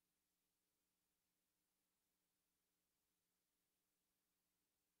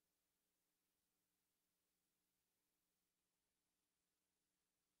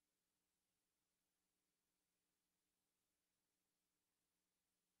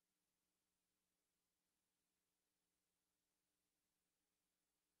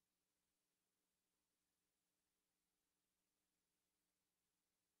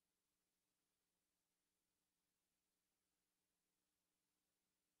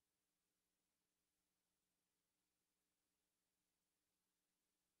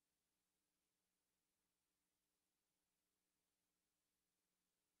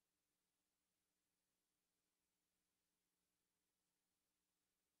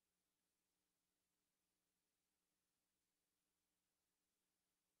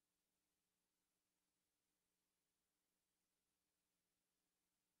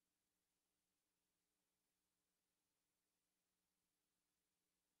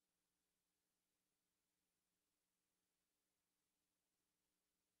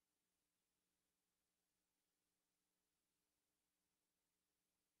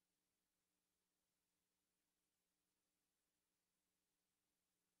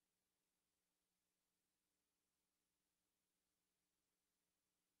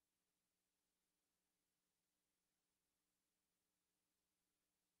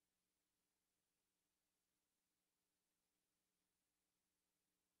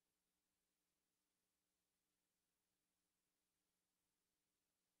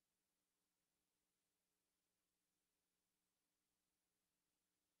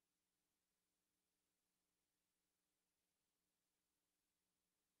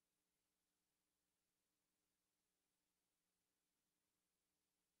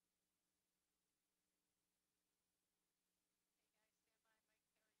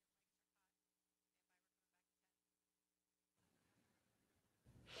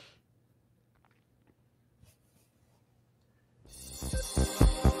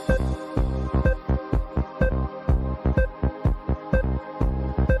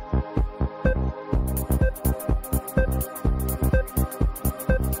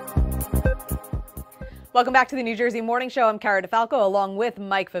 Welcome back to the New Jersey Morning Show. I'm Cara Falco along with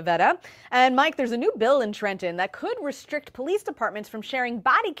Mike Favetta. And Mike, there's a new bill in Trenton that could restrict police departments from sharing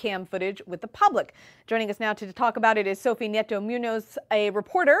body cam footage with the public. Joining us now to talk about it is Sophie Nieto-Munoz, a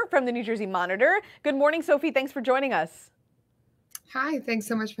reporter from the New Jersey Monitor. Good morning, Sophie. Thanks for joining us. Hi, thanks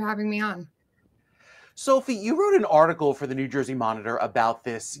so much for having me on. Sophie, you wrote an article for the New Jersey Monitor about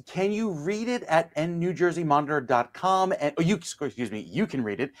this. Can you read it at newjerseymonitor.com? And you can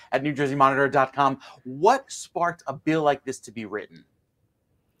read it at newjerseymonitor.com. What sparked a bill like this to be written?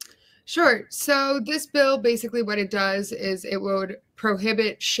 Sure. So this bill, basically what it does is it would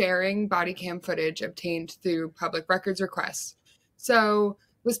prohibit sharing body cam footage obtained through public records requests. So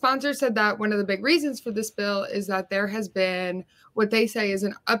the sponsor said that one of the big reasons for this bill is that there has been what they say is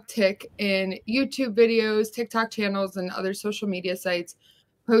an uptick in YouTube videos, TikTok channels, and other social media sites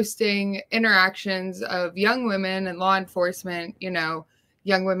posting interactions of young women and law enforcement,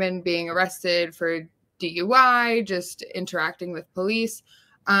 young women being arrested for DUI, just interacting with police.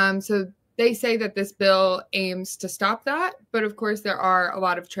 So they say that this bill aims to stop that. But of course, there are a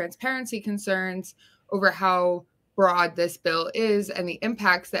lot of transparency concerns over how broad this bill is and the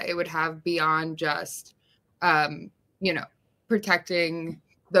impacts that it would have beyond just, protecting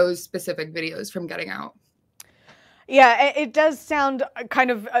those specific videos from getting out. Yeah, it does sound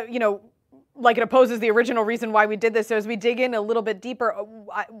kind of, like it opposes the original reason why we did this. So as we dig in a little bit deeper,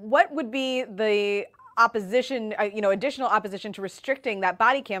 what would be the opposition, additional opposition to restricting that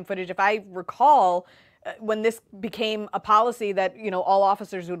body cam footage? If I recall, when this became a policy that, all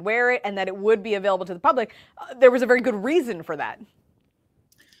officers would wear it and that it would be available to the public, there was a very good reason for that.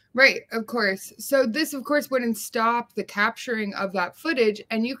 Right, of course. So this, of course, wouldn't stop the capturing of that footage,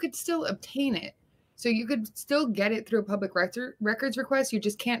 and you could still obtain it. So you could still get it through a public records request. You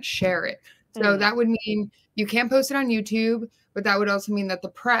just can't share it. So that would mean you can't post it on YouTube, but that would also mean that the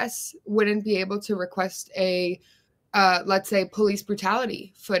press wouldn't be able to request a, let's say, police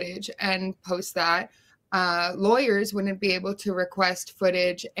brutality footage and post that. Lawyers wouldn't be able to request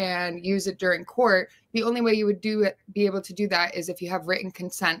footage and use it during court. The only way you would be able to do that is if you have written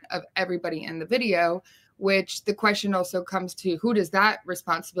consent of everybody in the video, which the question also comes to, who does that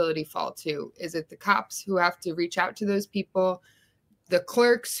responsibility fall to? Is it the cops who have to reach out to those people, the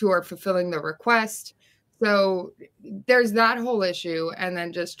clerks who are fulfilling the request? So there's that whole issue. And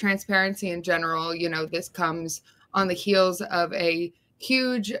then just transparency in general, this comes on the heels of a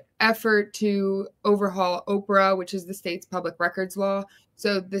huge effort to overhaul OPRA, which is the state's public records law.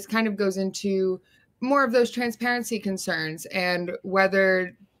 So this kind of goes into more of those transparency concerns and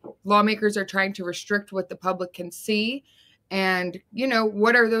whether lawmakers are trying to restrict what the public can see. And,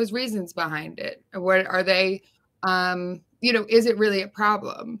 what are those reasons behind it? What are they, is it really a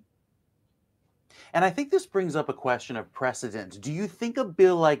problem? And I think this brings up a question of precedent. Do you think a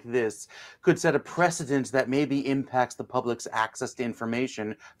bill like this could set a precedent that maybe impacts the public's access to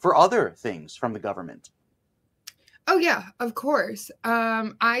information for other things from the government? Oh, yeah, of course.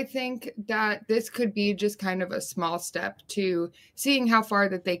 I think that this could be just kind of a small step to seeing how far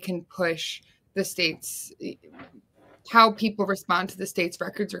that they can push the state's, how people respond to the state's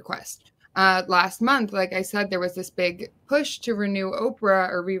records request. Last month, like I said, there was this big push to renew OPRA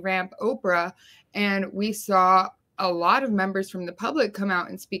or revamp OPRA. And we saw a lot of members from the public come out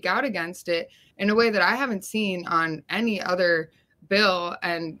and speak out against it in a way that I haven't seen on any other bill.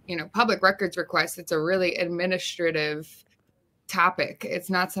 And, public records requests, it's a really administrative topic. It's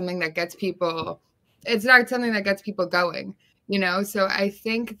not something that gets people going, So I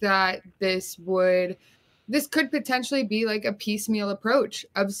think that this could potentially be like a piecemeal approach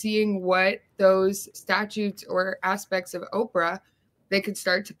of seeing what those statutes or aspects of OPRA they could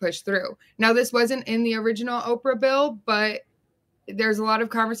start to push through. Now, this wasn't in the original OPRA bill, but there's a lot of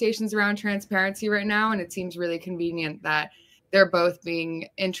conversations around transparency right now, and it seems really convenient that they're both being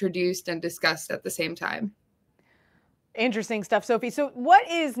introduced and discussed at the same time. Interesting stuff, Sophie. So what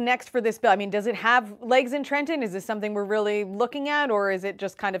is next for this bill? I mean, does it have legs in Trenton? Is this something we're really looking at, or is it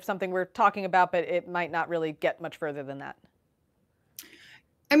just kind of something we're talking about, but it might not really get much further than that?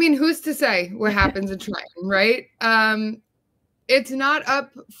 I mean, who's to say what happens in Trenton, right? It's not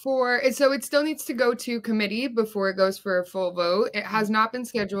up for, so it still needs to go to committee before it goes for a full vote. It has not been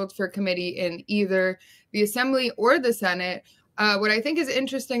scheduled for committee in either the Assembly or the Senate. What I think is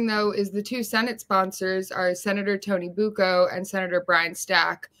interesting, though, is the two Senate sponsors are Senator Tony Bucco and Senator Brian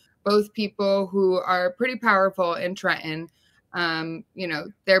Stack, both people who are pretty powerful in Trenton.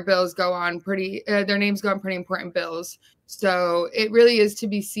 Their bills go on their names go on pretty important bills. So it really is to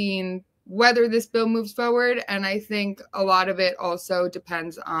be seen whether this bill moves forward. And I think a lot of it also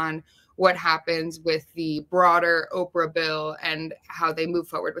depends on what happens with the broader OPRA bill and how they move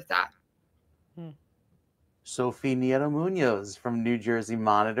forward with that. Sophie Nieto Munoz from New Jersey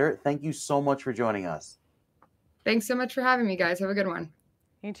Monitor. Thank you so much for joining us. Thanks so much for having me, guys. Have a good one.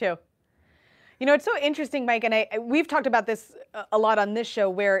 You too. You know, it's so interesting, Mike, and we've talked about this a lot on this show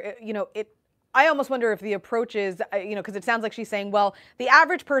where, I almost wonder if the approach is, because it sounds like she's saying, well, the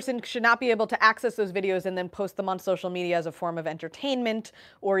average person should not be able to access those videos and then post them on social media as a form of entertainment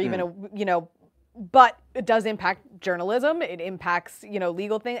or even but it does impact journalism. It impacts,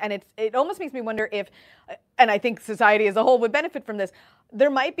 legal things. And it almost makes me wonder if, and I think society as a whole would benefit from this, there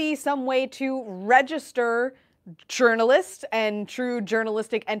might be some way to register journalists and true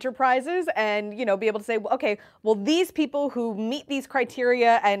journalistic enterprises and, be able to say, okay, well, these people who meet these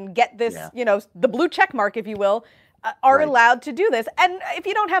criteria and get this, the blue check mark, if you will, are allowed to do this. And if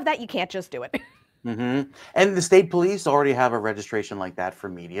you don't have that, you can't just do it. Mm-hmm. And the state police already have a registration like that for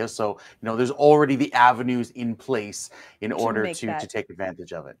media. So, there's already the avenues in place in order to take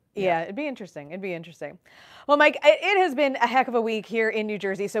advantage of it. Yeah, it'd be interesting. Well, Mike, it has been a heck of a week here in New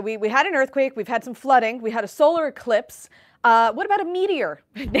Jersey. So we had an earthquake, we've had some flooding, we had a solar eclipse. What about a meteor?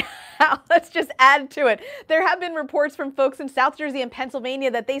 Now, let's just add to it. There have been reports from folks in South Jersey and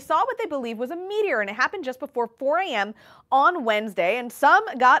Pennsylvania that they saw what they believe was a meteor, and it happened just before 4 a.m. on Wednesday, and some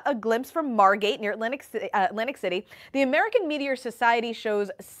got a glimpse from Margate near Atlantic City. The American Meteor Society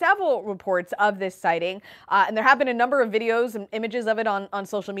shows several reports of this sighting, and there have been a number of videos and images of it on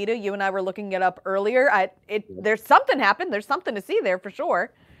social media. You and I were looking it up earlier. There's something happened. There's something to see there for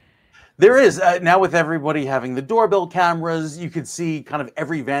sure. There is. Now with everybody having the doorbell cameras, you could see kind of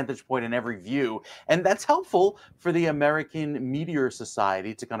every vantage point and every view. And that's helpful for the American Meteor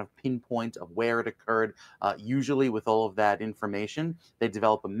Society to kind of pinpoint of where it occurred. Usually with all of that information, they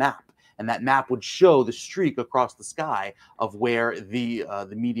develop a map. And that map would show the streak across the sky of where the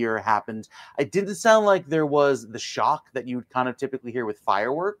meteor happened. It didn't sound like there was the shock that you would kind of typically hear with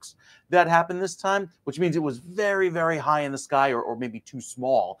fireworks that happened this time, which means it was very, very high in the sky or maybe too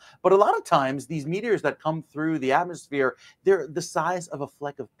small. But a lot of times, these meteors that come through the atmosphere, they're the size of a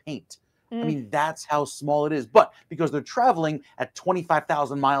fleck of paint. I mean, that's how small it is. But because they're traveling at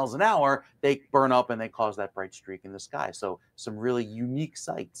 25,000 miles an hour, they burn up and they cause that bright streak in the sky. So some really unique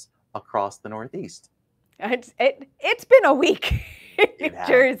sights across the Northeast. It's been a week in New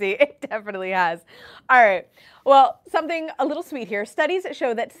Jersey. It definitely has. All right. Well, something a little sweet here. Studies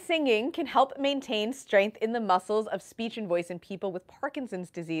show that singing can help maintain strength in the muscles of speech and voice in people with Parkinson's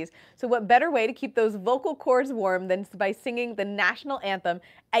disease. So what better way to keep those vocal cords warm than by singing the national anthem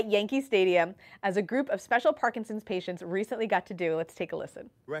at Yankee Stadium, as a group of special Parkinson's patients recently got to do. Let's take a listen.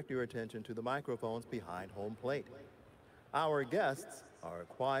 Direct your attention to the microphones behind home plate. Our guests are a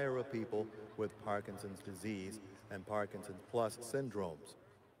choir of people with Parkinson's disease and Parkinson's plus syndromes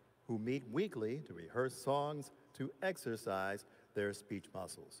who meet weekly to rehearse songs to exercise their speech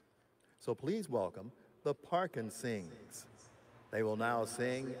muscles. So please welcome the Parkinsons. They will now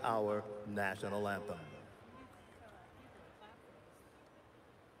sing our national anthem.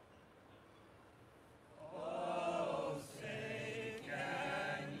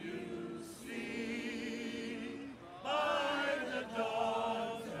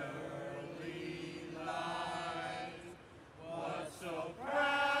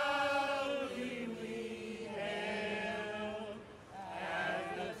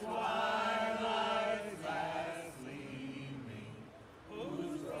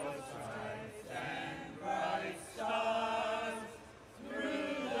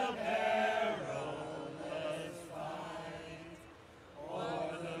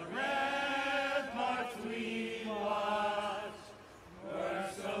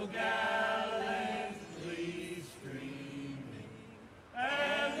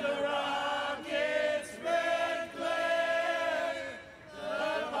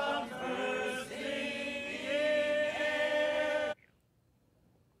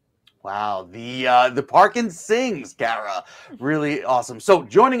 Wow, the Parkinsons, Cara, really awesome. So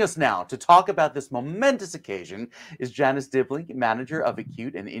joining us now to talk about this momentous occasion is Janice Dibling, Manager of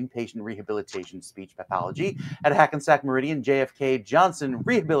Acute and Inpatient Rehabilitation Speech Pathology at Hackensack Meridian JFK Johnson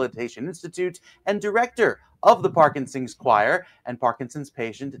Rehabilitation Institute and Director of the Parkinson's Choir and Parkinson's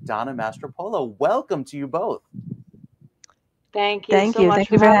patient Donna Mastropolo. Welcome to you both. Thank you so much.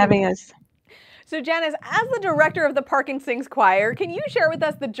 Thank you for having us. So Janice, as the director of the Parkinson's Choir, can you share with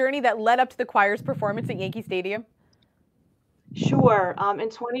us the journey that led up to the choir's performance at Yankee Stadium? Sure. In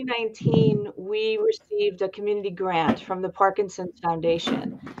 2019, we received a community grant from the Parkinson's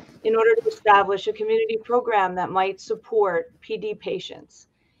Foundation in order to establish a community program that might support PD patients.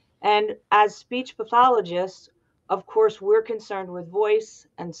 And as speech pathologists, of course, we're concerned with voice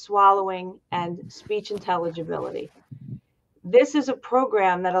and swallowing and speech intelligibility. This is a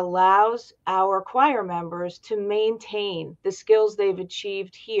program that allows our choir members to maintain the skills they've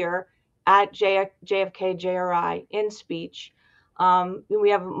achieved here at JFK JRI in speech. We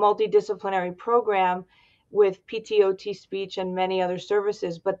have a multidisciplinary program with PTOT speech and many other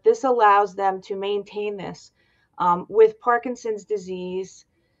services, but this allows them to maintain this. With Parkinson's disease,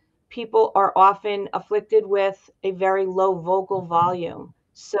 people are often afflicted with a very low vocal volume.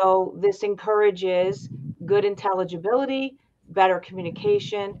 So this encourages good intelligibility, better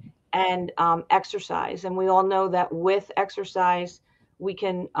communication, and exercise. And we all know that with exercise, we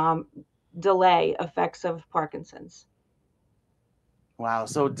can delay effects of Parkinson's. Wow.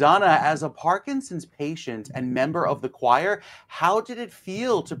 So, Donna, as a Parkinson's patient and member of the choir, how did it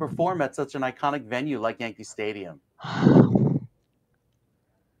feel to perform at such an iconic venue like Yankee Stadium?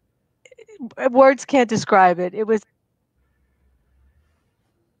 Words can't describe it. It was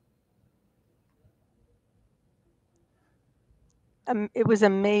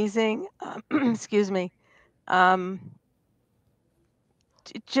amazing. Excuse me.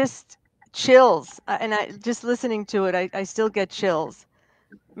 Just chills, and I just listening to it, I still get chills.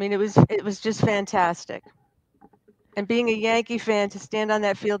 I mean, it was just fantastic. And being a Yankee fan, to stand on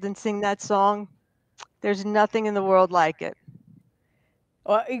that field and sing that song, there's nothing in the world like it.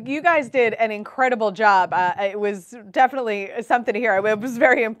 Well, you guys did an incredible job. It was definitely something to hear. I was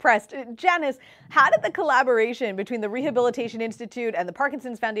very impressed. Janice, how did the collaboration between the Rehabilitation Institute and the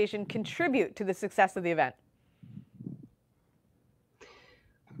Parkinson's Foundation contribute to the success of the event?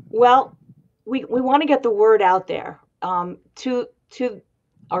 Well, we want to get the word out there to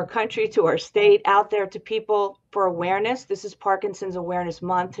our country, to our state, out there to people for awareness. This is Parkinson's Awareness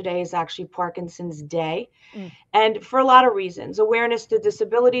Month. Today is actually Parkinson's Day. And for a lot of reasons, awareness to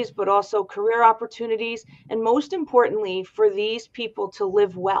disabilities, but also career opportunities, and most importantly, for these people to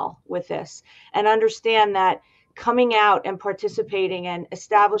live well with this and understand that coming out and participating and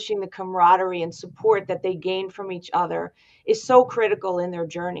establishing the camaraderie and support that they gain from each other is so critical in their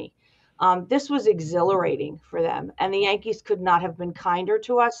journey. This was exhilarating for them, and the Yankees could not have been kinder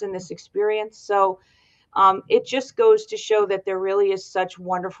to us in this experience. So it just goes to show that there really is such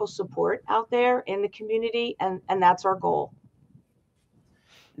wonderful support out there in the community, and that's our goal.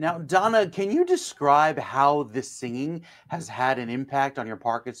 Now, Donna, can you describe how this singing has had an impact on your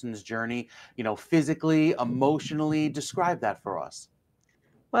Parkinson's journey, physically, emotionally? Describe that for us.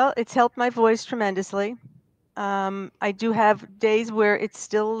 Well, it's helped my voice tremendously. I do have days where it's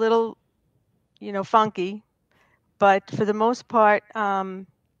still a little, funky, but for the most part,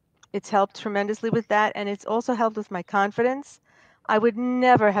 it's helped tremendously with that, and it's also helped with my confidence. I would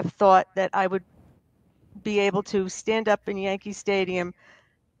never have thought that I would be able to stand up in Yankee Stadium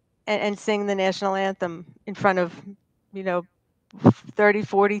and sing the national anthem in front of, 30,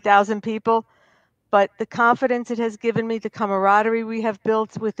 40,000 people. But the confidence it has given me, the camaraderie we have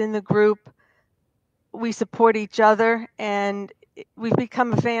built within the group, we support each other, and we've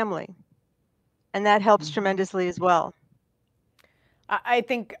become a family. And that helps tremendously as well. I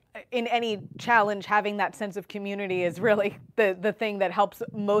think in any challenge, having that sense of community is really the thing that helps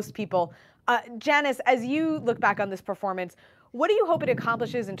most people. Janice, as you look back on this performance, what do you hope it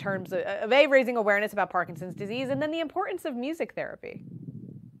accomplishes in terms of raising awareness about Parkinson's disease and then the importance of music therapy?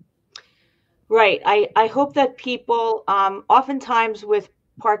 Right. I hope that people, oftentimes with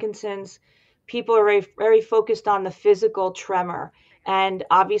Parkinson's, people are very, very focused on the physical tremor. And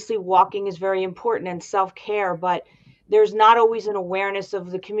obviously walking is very important and self-care, but there's not always an awareness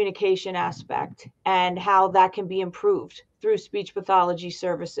of the communication aspect and how that can be improved through speech pathology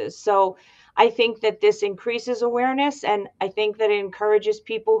services. So I think that this increases awareness, and I think that it encourages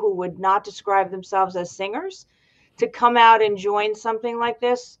people who would not describe themselves as singers to come out and join something like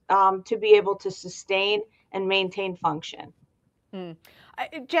this, to be able to sustain and maintain function.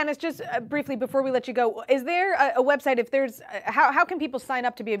 Janice, just briefly before we let you go, is there a website? If there's, how can people sign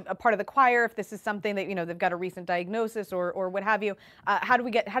up to be a part of the choir if this is something that they've got a recent diagnosis or what have you? How do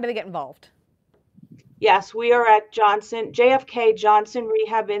they get involved? Yes, we are at JFK Johnson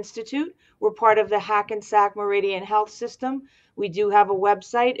Rehab Institute. We're part of the Hackensack Meridian Health System. We do have a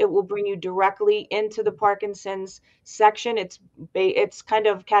website. It will bring you directly into the Parkinson's section. It's kind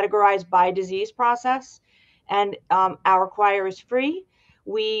of categorized by disease process, and our choir is free.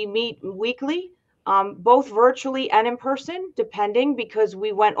 We meet weekly, both virtually and in person, depending, because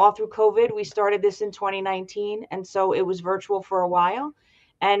we went all through COVID. We started this in 2019, and so it was virtual for a while.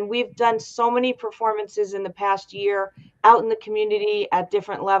 And we've done so many performances in the past year out in the community at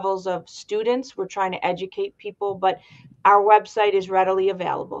different levels of students. We're trying to educate people, but our website is readily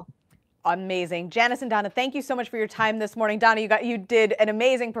available. Amazing. Janice and Donna, thank you so much for your time this morning. Donna, you did an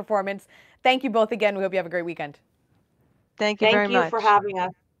amazing performance. Thank you both again. We hope you have a great weekend. Thank you very Thank you much. for having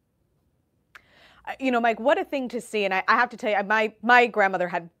us. You know, Mike, what a thing to see. And I have to tell you, my grandmother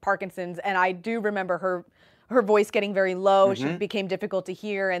had Parkinson's, and I do remember her voice getting very low. She became difficult to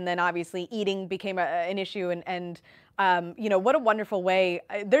hear, and then obviously eating became an issue. And you know, what a wonderful way.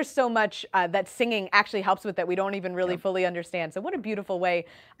 There's so much that singing actually helps with that we don't even really fully understand. So what a beautiful way.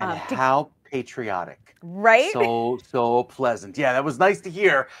 And how patriotic. Right? So pleasant. Yeah, that was nice to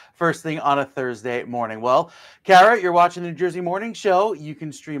hear first thing on a Thursday morning. Well, Cara, you're watching the New Jersey Morning Show. You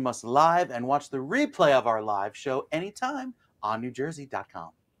can stream us live and watch the replay of our live show anytime on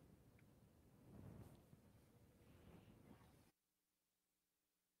NewJersey.com.